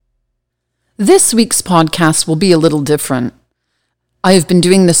This week's podcast will be a little different. I have been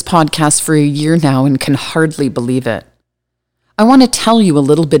doing this podcast for a year now and can hardly believe it. I want to tell you a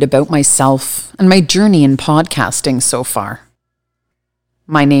little bit about myself and my journey in podcasting so far.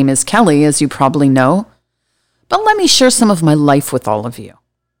 My name is Kelly, as you probably know, but let me share some of my life with all of you.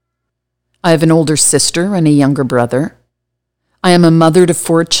 I have an older sister and a younger brother. I am a mother to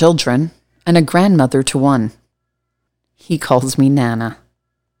 4 children and a grandmother to 1. He calls me Nana.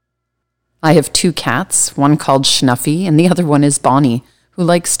 I have 2 cats, one called Schnuffy and the other one is Bonnie, who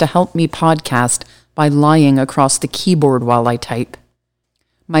likes to help me podcast by lying across the keyboard while I type.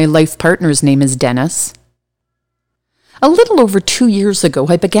 My life partner's name is Dennis. A little over 2 years ago,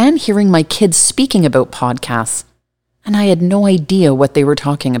 I began hearing my kids speaking about podcasts, and I had no idea what they were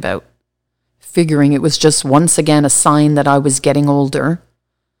talking about, figuring it was just once again a sign that I was getting older,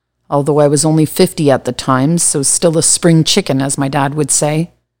 although I was only 50 at the time, so still a spring chicken, as my dad would say.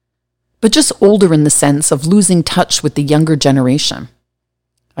 But just older in the sense of losing touch with the younger generation.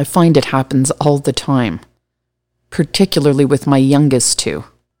 I find it happens all the time, particularly with my youngest 2.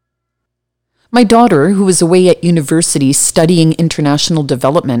 My daughter, who is away at university studying international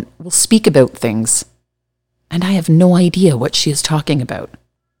development, will speak about things, and I have no idea what she is talking about.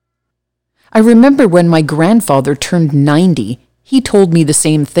 I remember when my grandfather turned 90, he told me the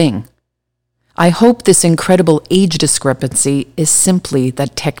same thing. I hope this incredible age discrepancy is simply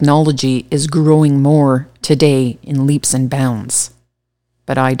that technology is growing more today in leaps and bounds.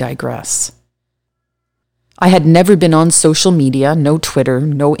 But I digress. I had never been on social media, no Twitter,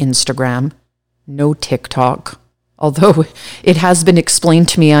 no Instagram, no TikTok, although it has been explained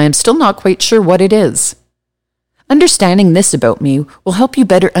to me I am still not quite sure what it is. Understanding this about me will help you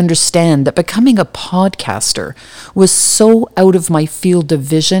better understand that becoming a podcaster was so out of my field of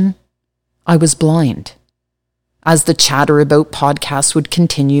vision, I was blind. As the chatter about podcasts would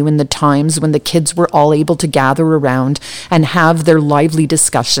continue in the times when the kids were all able to gather around and have their lively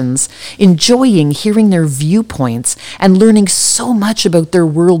discussions, enjoying hearing their viewpoints and learning so much about their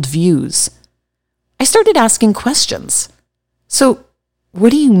worldviews, I started asking questions. So, what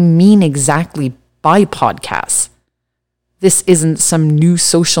do you mean exactly by podcasts? This isn't some new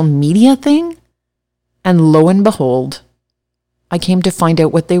social media thing? And lo and behold, I came to find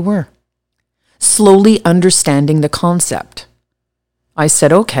out what they were. Slowly understanding the concept. I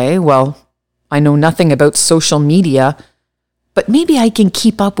said, okay, well, I know nothing about social media, but maybe I can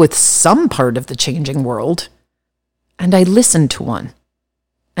keep up with some part of the changing world. And I listened to one,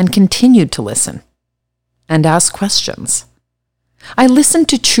 and continued to listen, and ask questions. I listened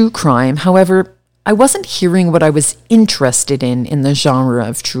to true crime, however, I wasn't hearing what I was interested in the genre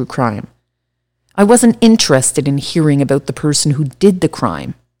of true crime. I wasn't interested in hearing about the person who did the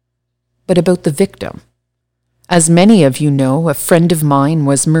crime, but about the victim. As many of you know, a friend of mine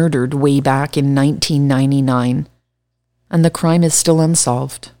was murdered way back in 1999, and the crime is still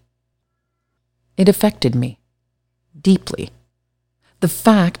unsolved. It affected me deeply. The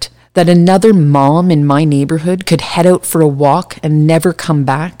fact that another mom in my neighborhood could head out for a walk and never come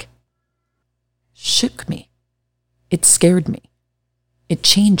back shook me. It scared me. It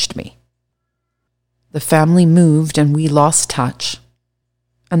changed me. The family moved and we lost touch.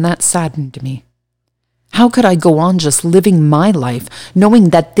 And that saddened me. How could I go on just living my life knowing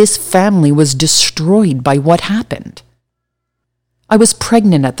that this family was destroyed by what happened? I was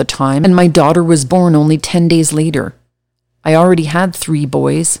pregnant at the time and my daughter was born only 10 days later. I already had 3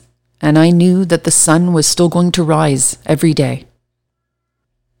 boys and I knew that the sun was still going to rise every day.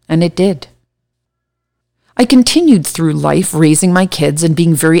 And it did. I continued through life raising my kids and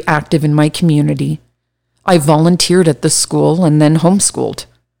being very active in my community. I volunteered at the school and then homeschooled.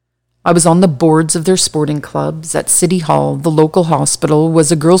 I was on the boards of their sporting clubs, at City Hall, the local hospital,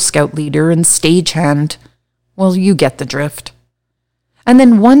 was a Girl Scout leader and stagehand. Well, you get the drift. And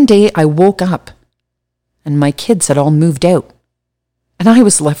then one day I woke up, and my kids had all moved out, and I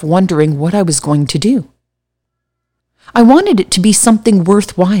was left wondering what I was going to do. I wanted it to be something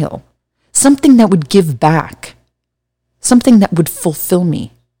worthwhile, something that would give back, something that would fulfill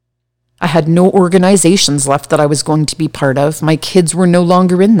me. I had no organizations left that I was going to be part of. My kids were no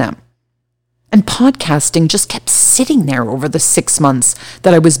longer in them. And podcasting just kept sitting there over the 6 months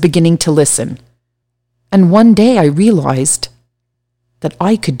that I was beginning to listen. And one day I realized that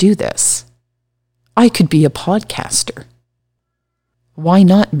I could do this. I could be a podcaster. Why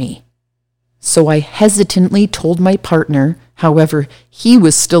not me? So I hesitantly told my partner, however, he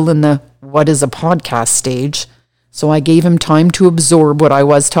was still in the what is a podcast stage, so I gave him time to absorb what I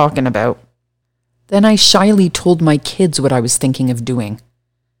was talking about. Then I shyly told my kids what I was thinking of doing.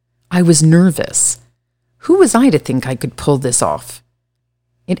 I was nervous. Who was I to think I could pull this off?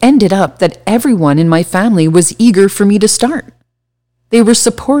 It ended up that everyone in my family was eager for me to start. They were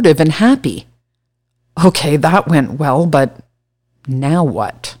supportive and happy. Okay, that went well, but now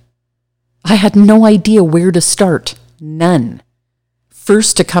what? I had no idea where to start. None.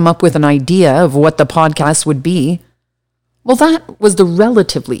 First, to come up with an idea of what the podcast would be. Well, that was the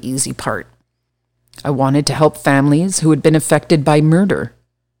relatively easy part. I wanted to help families who had been affected by murder.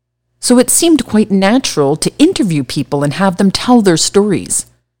 So it seemed quite natural to interview people and have them tell their stories.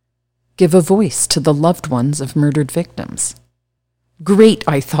 Give a voice to the loved ones of murdered victims. Great,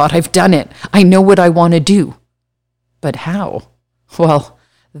 I thought, I've done it. I know what I want to do. But how? Well,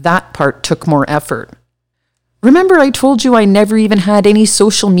 that part took more effort. Remember I told you I never even had any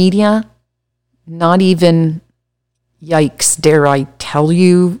social media? Not even, yikes, dare I tell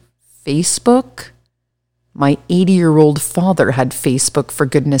you, Facebook? My 80-year-old father had Facebook, for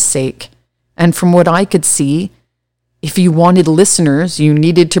goodness sake. And from what I could see, if you wanted listeners, you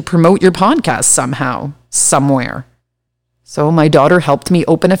needed to promote your podcast somehow, somewhere. So my daughter helped me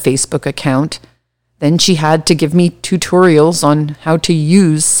open a Facebook account. Then she had to give me tutorials on how to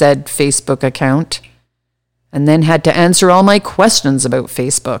use said Facebook account, and then had to answer all my questions about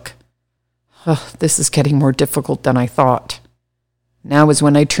Facebook. This is getting more difficult than I thought. Now is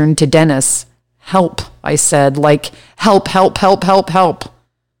when I turned to Dennis. Help, I said, like, help, help, help, help, help.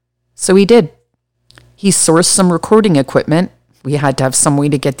 So he did. He sourced some recording equipment. We had to have some way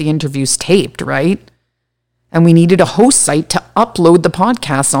to get the interviews taped, right? And we needed a host site to upload the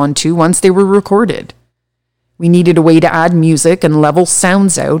podcasts onto once they were recorded. We needed a way to add music and level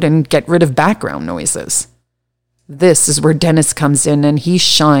sounds out and get rid of background noises. This is where Dennis comes in, and he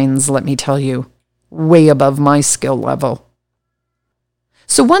shines, let me tell you, way above my skill level.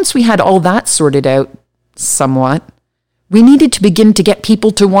 So once we had all that sorted out, somewhat, we needed to begin to get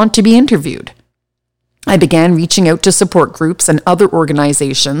people to want to be interviewed. I began reaching out to support groups and other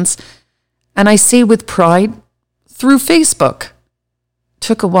organizations, and I say with pride, through Facebook.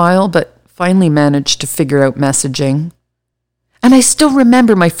 Took a while, but finally managed to figure out messaging. And I still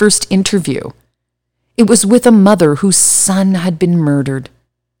remember my first interview. It was with a mother whose son had been murdered,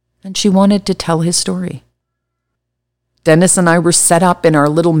 and she wanted to tell his story. Dennis and I were set up in our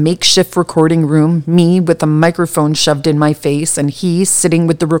little makeshift recording room, me with a microphone shoved in my face and he sitting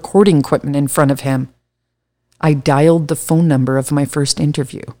with the recording equipment in front of him. I dialed the phone number of my first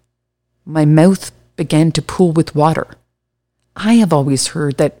interview. My mouth began to pool with water. I have always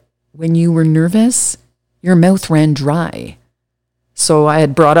heard that when you were nervous, your mouth ran dry. So I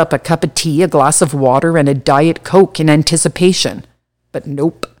had brought up a cup of tea, a glass of water, and a Diet Coke in anticipation. But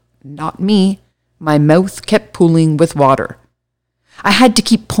nope, not me. My mouth kept pooling with water. I had to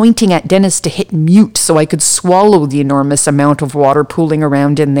keep pointing at Dennis to hit mute so I could swallow the enormous amount of water pooling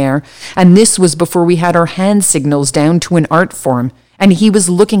around in there. And this was before we had our hand signals down to an art form. And he was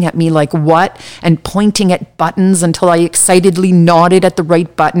looking at me like, what? And pointing at buttons until I excitedly nodded at the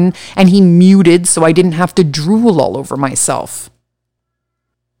right button, and he muted so I didn't have to drool all over myself.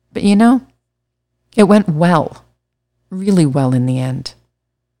 But you know, it went well, really well in the end.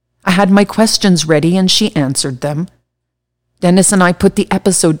 I had my questions ready and she answered them. Dennis and I put the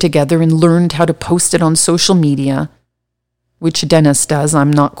episode together and learned how to post it on social media, which Dennis does.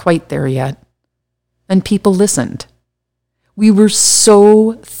 I'm not quite there yet. And people listened. We were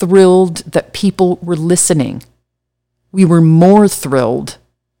so thrilled that people were listening. We were more thrilled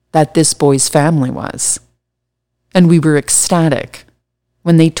that this boy's family was. And we were ecstatic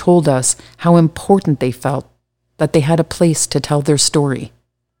when they told us how important they felt that they had a place to tell their story.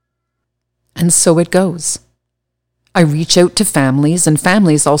 And so it goes. I reach out to families, and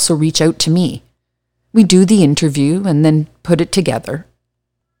families also reach out to me. We do the interview and then put it together.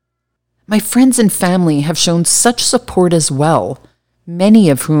 My friends and family have shown such support as well, many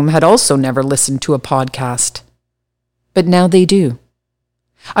of whom had also never listened to a podcast. But now they do.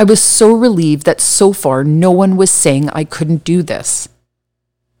 I was so relieved that so far no one was saying I couldn't do this.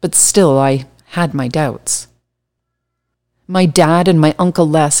 But still, I had my doubts. My dad and my Uncle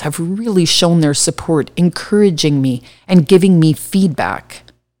Les have really shown their support, encouraging me and giving me feedback.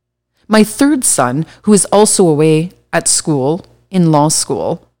 My third son, who is also away at school, in law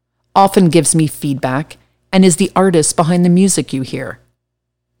school, often gives me feedback and is the artist behind the music you hear.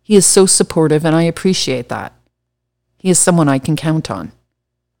 He is so supportive, and I appreciate that. He is someone I can count on.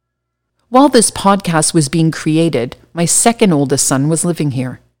 While this podcast was being created, my second oldest son was living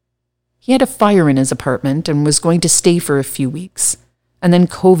here. He had a fire in his apartment and was going to stay for a few weeks, and then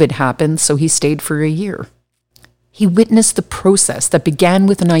COVID happened, so he stayed for a year. He witnessed the process that began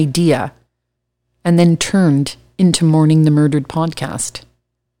with an idea and then turned into Mourning the Murdered podcast.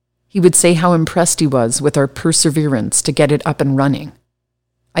 He would say how impressed he was with our perseverance to get it up and running.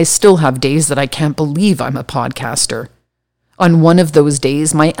 I still have days that I can't believe I'm a podcaster. On one of those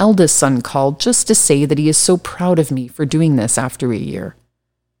days, my eldest son called just to say that he is so proud of me for doing this after a year.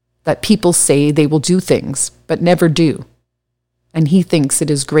 That people say they will do things, but never do. And he thinks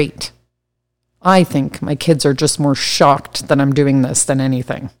it is great. I think my kids are just more shocked that I'm doing this than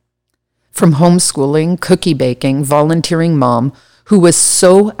anything. From homeschooling, cookie baking, volunteering mom, who was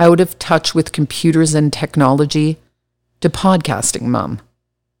so out of touch with computers and technology, to podcasting mom.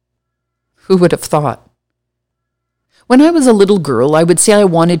 Who would have thought? When I was a little girl, I would say I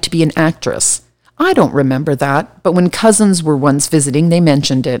wanted to be an actress. I don't remember that, but when cousins were once visiting, they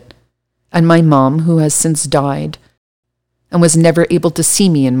mentioned it. And my mom, who has since died and was never able to see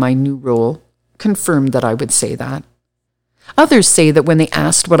me in my new role, confirmed that I would say that. Others say that when they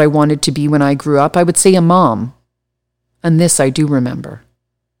asked what I wanted to be when I grew up, I would say a mom. And this I do remember.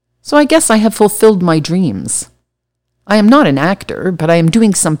 So I guess I have fulfilled my dreams. I am not an actor, but I am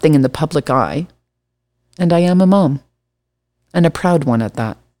doing something in the public eye. And I am a mom. And a proud one at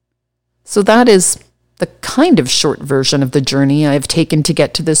that. So that is the kind of short version of the journey I have taken to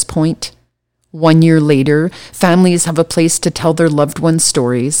get to this point. 1 year later, families have a place to tell their loved ones'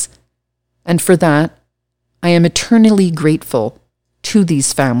 stories. And for that, I am eternally grateful to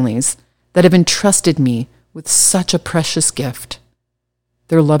these families that have entrusted me with such a precious gift,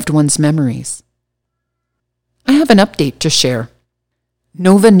 their loved ones' memories. I have an update to share.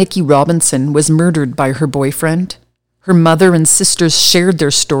 Nova Nikki Robinson was murdered by her boyfriend. Her mother and sisters shared their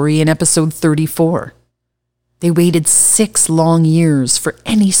story in episode 34. They waited 6 long years for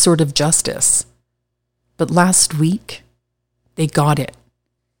any sort of justice. But last week, they got it.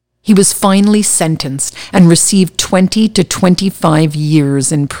 He was finally sentenced and received 20 to 25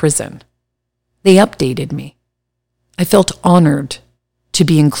 years in prison. They updated me. I felt honored to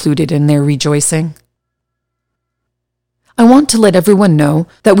be included in their rejoicing. I want to let everyone know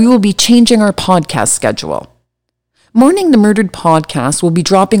that we will be changing our podcast schedule. Mourning the Murdered podcast will be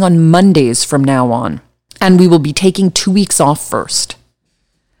dropping on Mondays from now on, and we will be taking 2 weeks off first.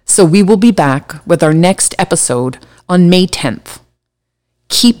 So we will be back with our next episode on May 10th.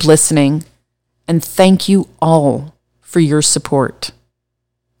 Keep listening, and thank you all for your support.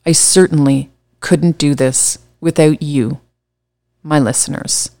 I certainly couldn't do this without you, my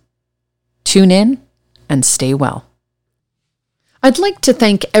listeners. Tune in and stay well. I'd like to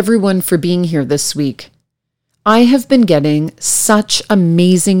thank everyone for being here this week. I have been getting such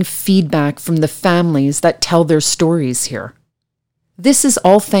amazing feedback from the families that tell their stories here. This is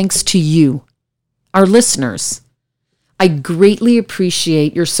all thanks to you, our listeners. I greatly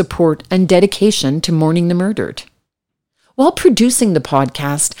appreciate your support and dedication to Mourning the Murdered. While producing the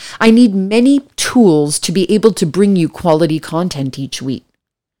podcast, I need many tools to be able to bring you quality content each week.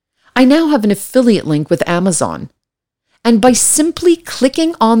 I now have an affiliate link with Amazon. And by simply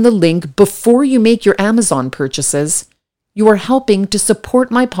clicking on the link before you make your Amazon purchases, you are helping to support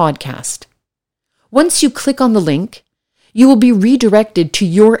my podcast. Once you click on the link, you will be redirected to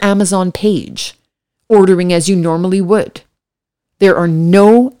your Amazon page, ordering as you normally would. There are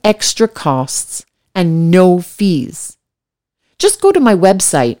no extra costs and no fees. Just go to my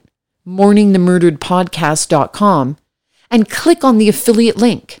website, mourningthemurderedpodcast.com, and click on the affiliate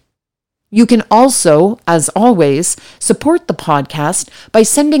link. You can also, as always, support the podcast by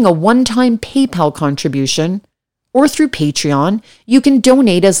sending a one-time PayPal contribution, or through Patreon, you can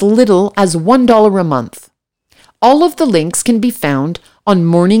donate as little as $1 a month. All of the links can be found on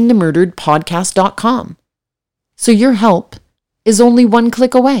mourningthemurderedpodcast.com. So your help is only one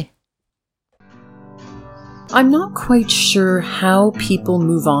click away. I'm not quite sure how people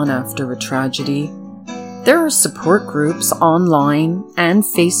move on after a tragedy. There are support groups online and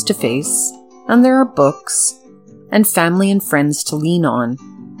face-to-face, and there are books and family and friends to lean on.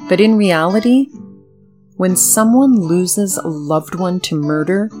 But in reality, when someone loses a loved one to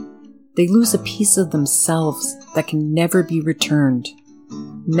murder, they lose a piece of themselves that can never be returned.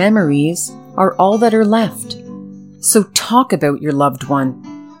 Memories are all that are left. So talk about your loved one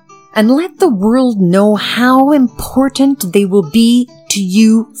and let the world know how important they will be to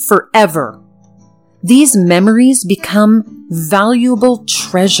you forever. These memories become valuable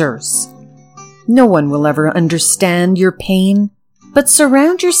treasures. No one will ever understand your pain, but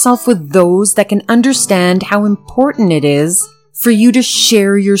surround yourself with those that can understand how important it is for you to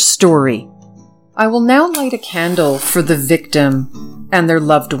share your story. I will now light a candle for the victim and their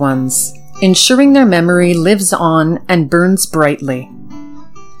loved ones, ensuring their memory lives on and burns brightly.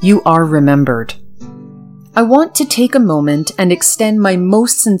 You are remembered. I want to take a moment and extend my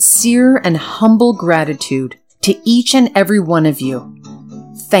most sincere and humble gratitude to each and every one of you.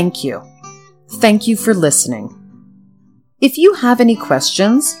 Thank you. Thank you for listening. If you have any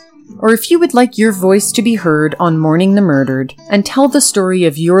questions, or if you would like your voice to be heard on Mourning the Murdered and tell the story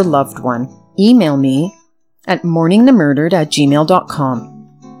of your loved one, email me at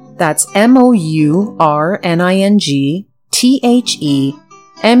mourningthemurdered@gmail.com. That's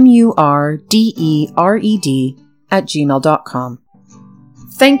mourningthemurdered@gmail.com.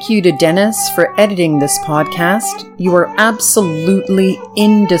 Thank you to Dennis for editing this podcast. You are absolutely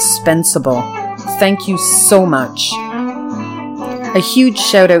indispensable. Thank you so much. A huge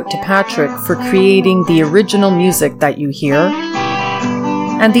shout out to Patrick for creating the original music that you hear.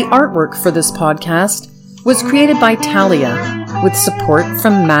 And the artwork for this podcast was created by Talia with support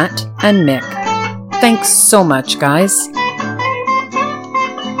from Matt and Mick. Thanks so much, guys.